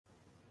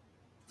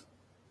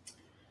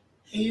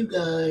Hey you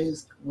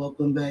guys,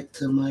 welcome back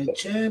to my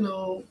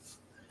channel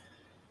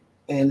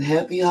and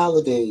happy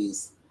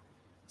holidays.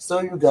 So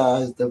you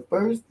guys, the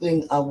first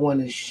thing I want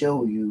to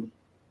show you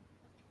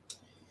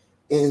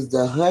is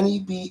the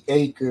Honeybee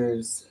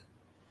Acres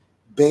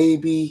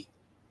Baby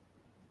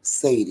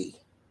Sadie.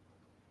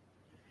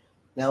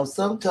 Now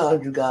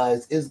sometimes you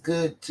guys, it's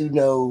good to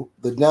know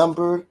the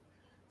number.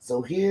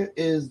 So here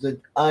is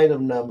the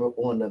item number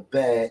on the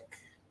back,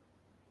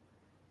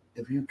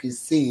 if you can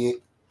see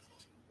it.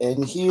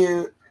 And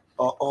here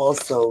are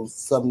also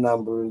some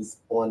numbers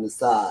on the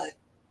side.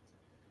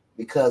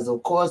 Because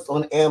of course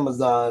on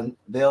Amazon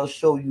they'll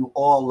show you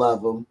all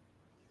of them,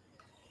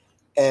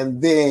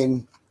 and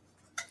then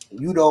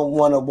you don't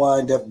want to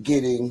wind up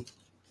getting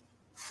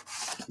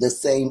the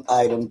same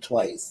item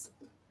twice.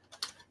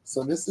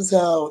 So this is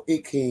how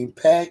it came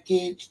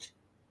packaged,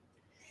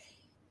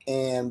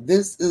 and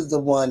this is the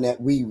one that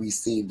we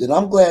received, and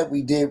I'm glad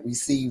we did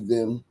receive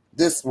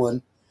this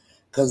one,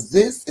 because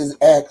this is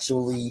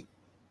actually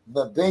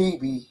the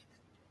baby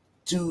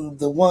to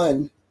the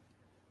one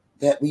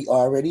that we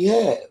already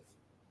have.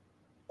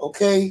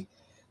 Okay,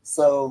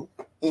 so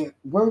it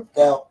worked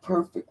out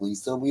perfectly.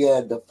 So we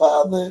had the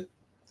father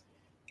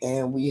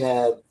and we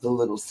had the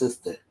little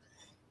sister.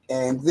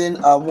 And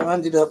then I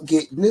winded up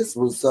getting this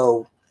one.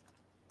 So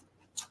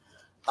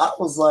I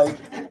was like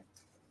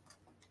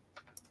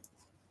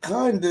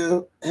kind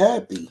of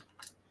happy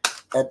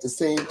at the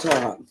same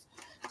time.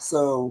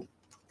 So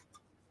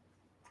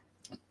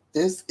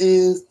this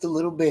is the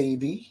little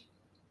baby,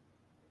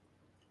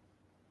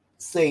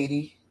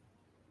 Sadie.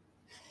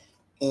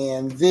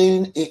 And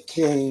then it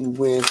came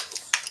with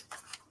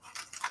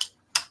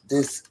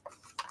this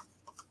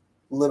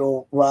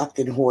little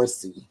rocking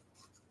horsey.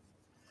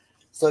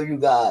 So you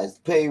guys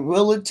pay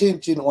real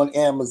attention on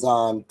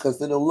Amazon, because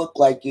it'll look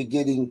like you're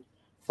getting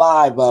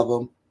 5 of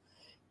them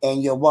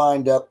and you'll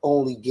wind up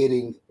only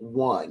getting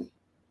 1.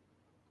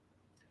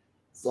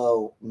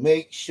 So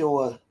make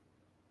sure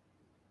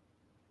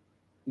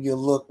you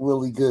look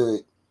really good.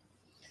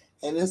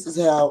 And this is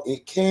how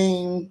it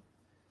came.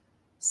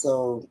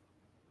 So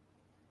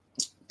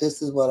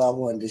this is what I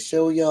wanted to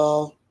show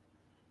y'all.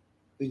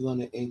 We're going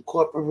to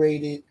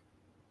incorporate it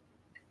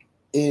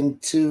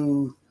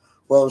into,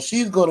 well,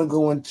 she's going to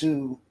go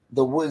into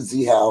the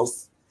woodsy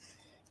house,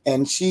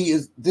 and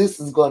this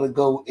is going to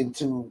go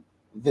into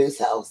this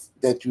house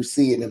that you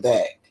see in the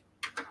back.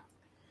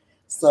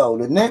 So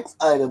the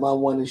next item I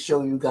want to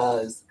show you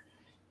guys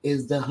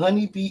is the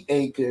Honeybee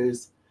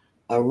Acres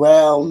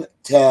Around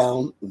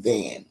Town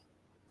van.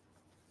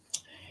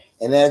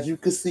 And as you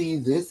can see,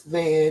 this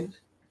van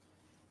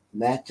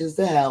matches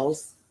the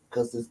house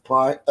because it's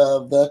part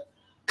of the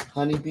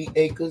Honeybee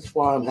Acres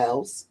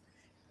farmhouse.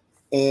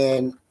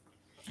 And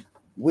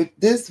with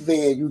this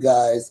van, you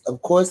guys,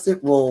 of course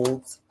it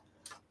rolls,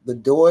 the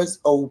doors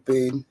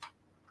open,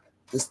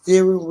 the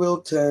steering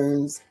wheel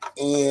turns,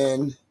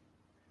 and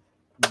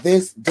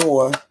this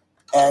door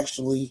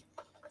actually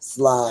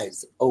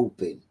slides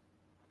open.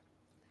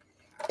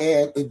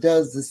 And it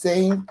does the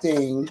same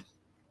thing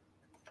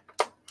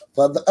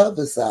for the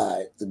other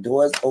side. The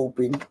doors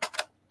open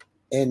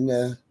and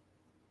the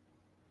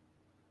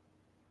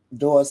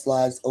door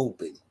slides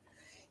open.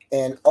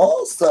 And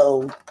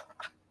also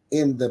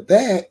in the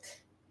back,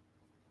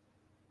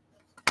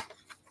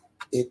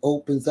 it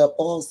opens up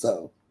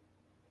also.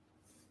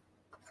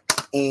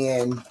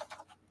 And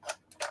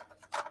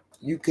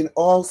you can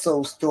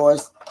also store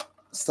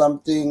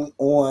something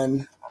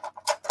on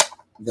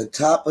the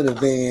top of the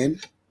van.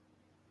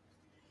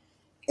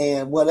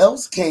 And what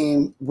else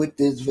came with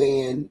this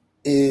van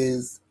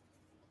is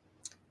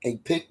a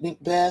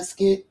picnic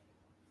basket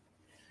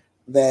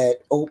that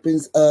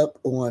opens up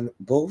on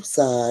both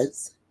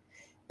sides.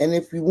 And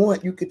if you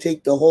want, you could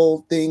take the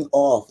whole thing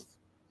off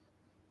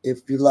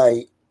if you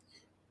like.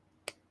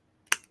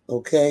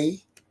 Okay.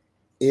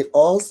 It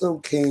also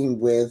came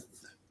with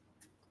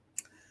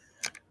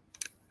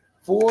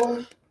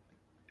 4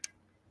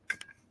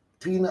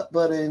 peanut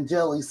butter and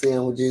jelly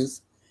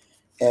sandwiches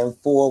and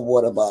 4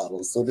 water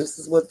bottles. So this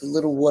is what the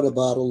little water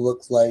bottle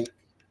looks like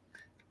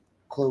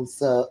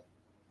close up.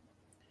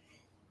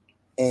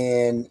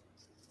 And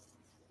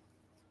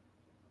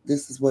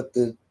this is what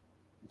the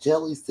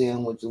jelly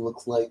sandwich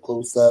looks like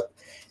close up.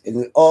 And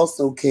it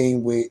also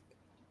came with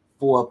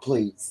 4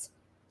 plates.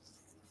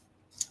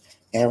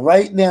 And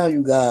right now,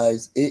 you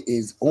guys, it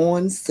is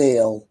on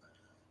sale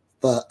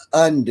for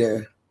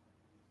under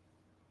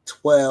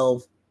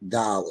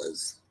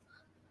 $12.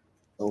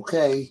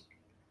 Okay?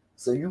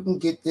 So you can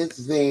get this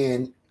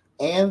van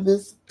and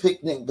this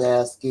picnic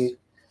basket,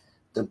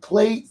 the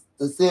plates,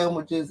 the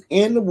sandwiches,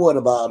 and the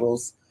water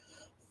bottles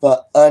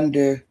for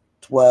under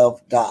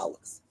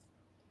 $12.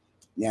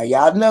 Now,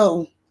 y'all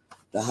know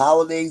the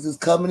holidays is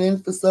coming in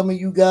for some of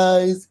you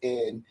guys,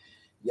 and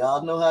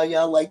y'all know how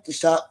y'all like to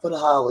shop for the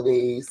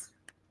holidays.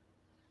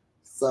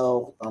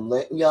 So I'm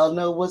letting y'all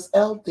know what's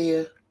out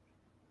there.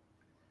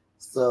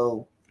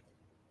 So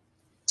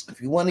if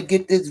you want to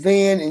get this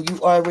van and you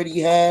already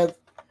have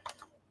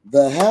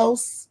the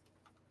house,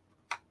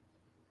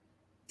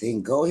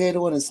 then go ahead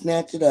on and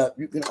snatch it up.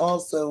 You can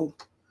also,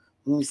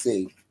 let me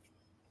see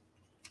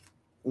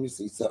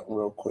something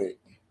real quick.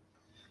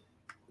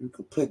 You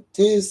could put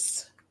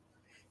this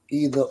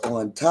either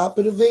on top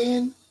of the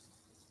van,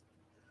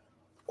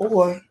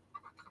 or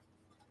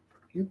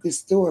you could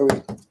store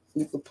it.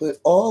 You could put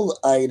all the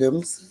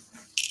items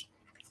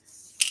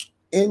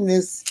in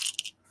this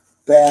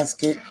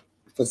basket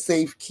for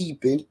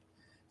safekeeping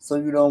so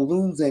you don't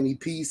lose any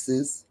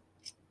pieces.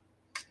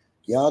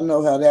 Y'all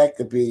know how that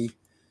could be.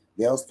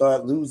 They'll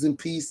start losing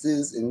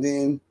pieces, and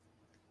then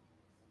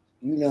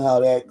you know how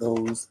that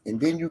goes. And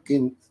then you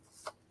can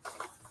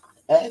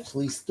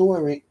actually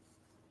store it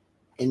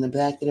in the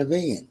back of the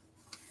van.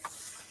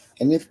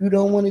 And if you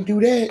don't want to do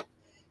that,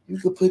 you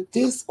could put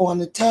this on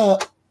the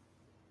top.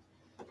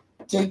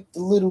 Take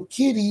the little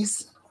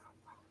kitties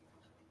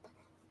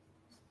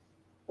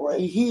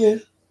right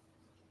here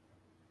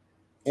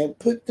and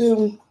put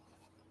them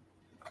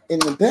in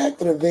the back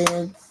of the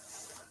van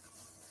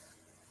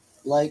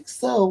like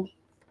so.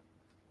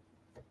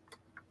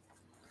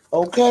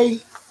 Okay?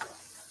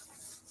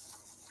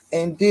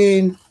 And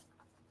then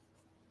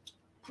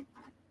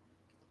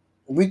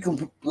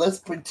let's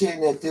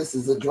pretend that this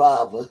is a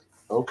driver,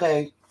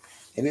 okay?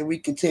 And then we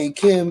can take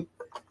him,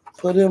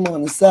 put him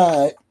on the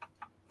side,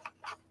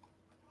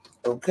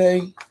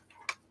 okay?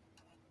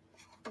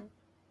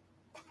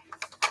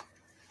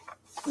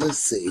 Let's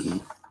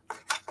see.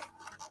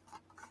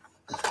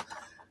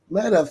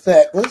 Matter of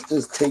fact, let's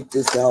just take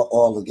this out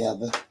all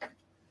together.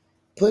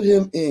 Put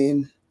him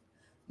in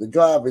the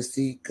driver's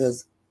seat,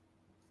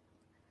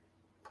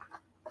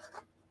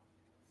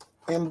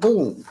 and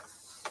boom.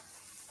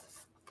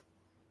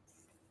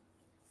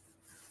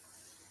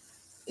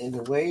 And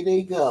away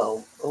they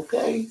go,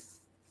 okay?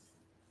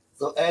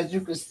 So as you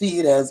can see,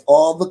 it has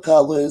all the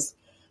colors,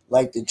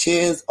 like the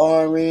chair's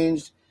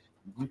orange.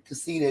 You can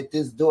see that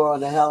this door on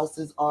the house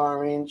is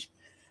orange.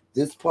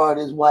 This part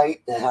is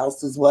white, the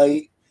house is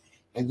white,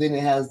 and then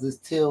it has this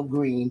teal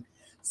green.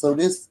 So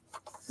this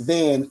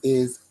van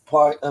is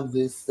part of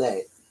this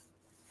set.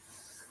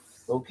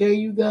 Okay,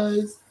 you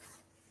guys?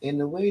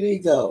 And away they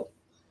go.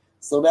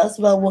 So that's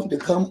what I wanted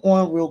to come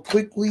on real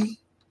quickly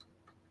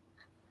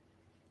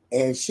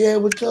and share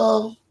with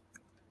y'all.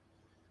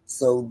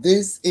 So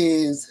this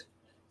is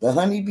the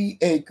Honeybee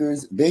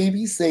Acres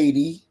Baby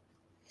Sadie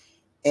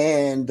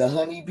and the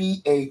Honeybee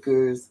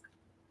Acres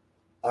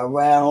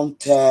Around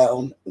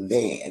Town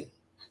van.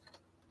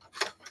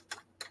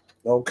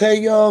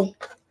 Okay, y'all?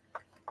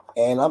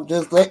 And I'm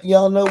just letting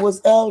y'all know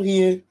what's out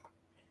here.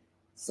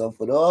 So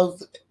for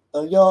those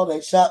of y'all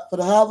that shop for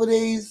the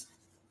holidays,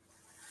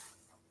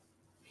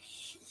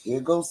 here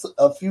goes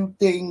a few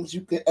things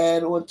you can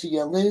add on to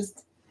your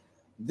list.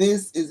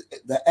 This is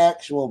the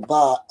actual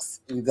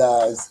box, you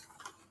guys,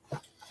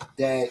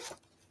 that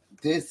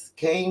this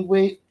came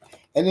with.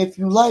 And if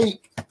you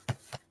like,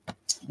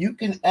 you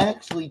can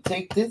actually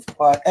take this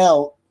part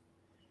out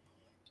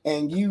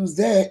and use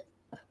that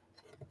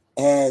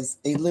as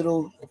a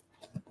little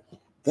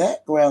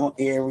background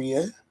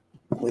area.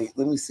 Wait,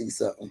 let me see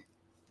something.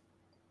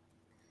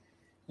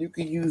 You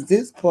can use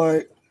this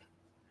part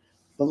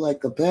for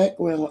like a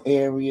background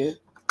area.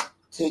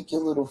 Take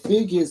your little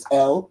figures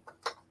out.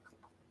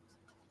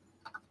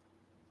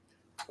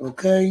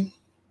 Okay?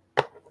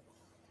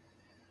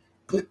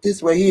 Put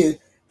this right here.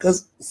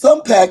 Because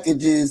some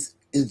packages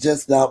is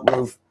just not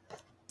worth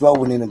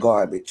throwing in the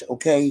garbage.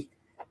 Okay?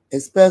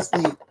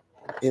 Especially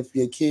if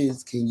your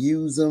kids can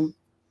use them.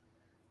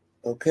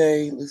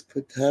 Okay? Let's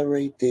put her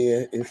right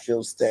there if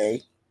she'll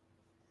stay.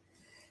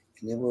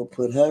 And then we'll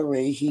put her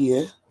right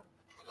here.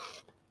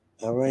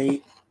 All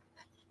right?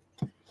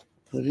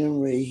 Put him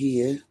right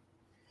here.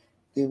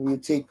 Then we'll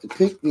take the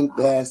picnic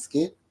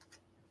basket.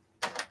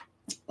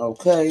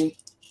 Okay?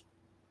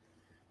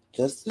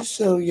 Just to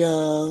show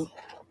y'all.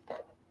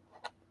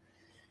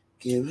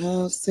 Give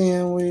her a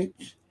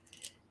sandwich.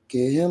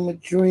 Give him a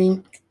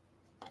drink.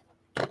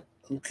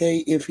 Okay,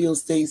 if he'll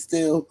stay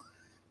still.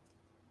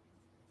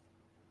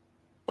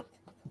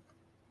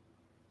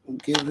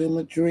 Give him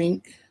a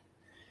drink.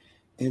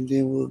 And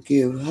then we'll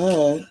give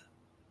her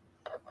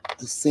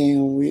a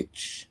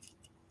sandwich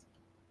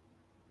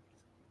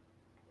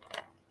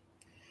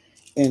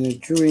and a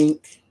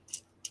drink.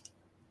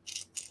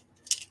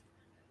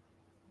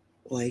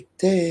 Like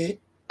that.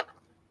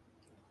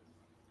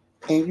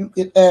 And you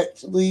can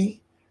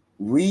actually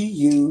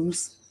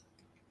reuse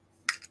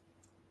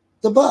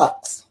the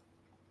box.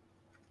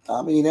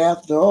 I mean,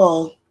 after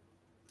all,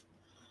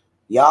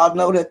 y'all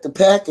know that the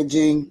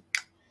packaging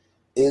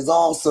is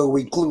also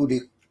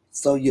included.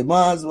 So you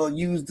might as well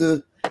use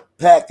the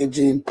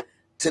packaging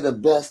to the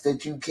best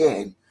that you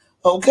can.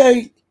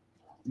 Okay?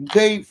 You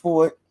paid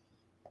for it.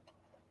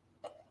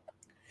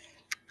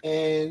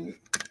 And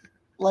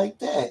like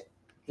that.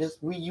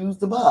 Just reuse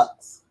the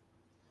box.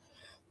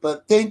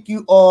 But thank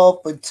you all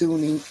for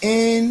tuning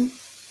in.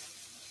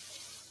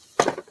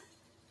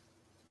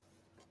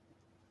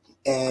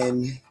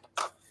 And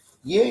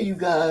yeah, you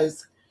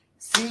guys,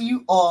 see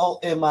you all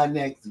in my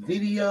next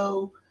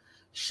video.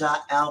 Shout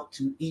out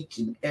to each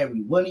and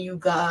every one of you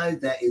guys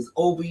that is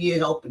over here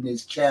helping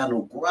this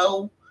channel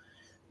grow.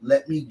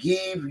 Let me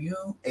give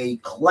you a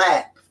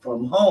clap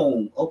from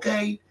home,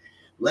 okay?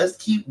 Let's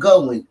keep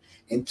going.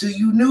 And to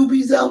you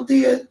newbies out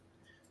there,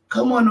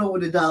 come on over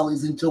to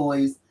Dollies and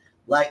Toys.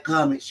 Like,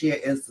 comment, share,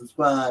 and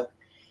subscribe.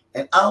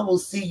 And I will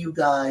see you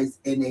guys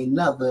in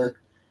another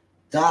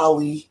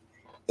Dolly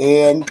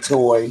and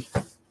Toy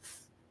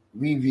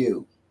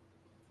review.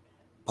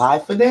 Bye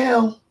for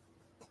now.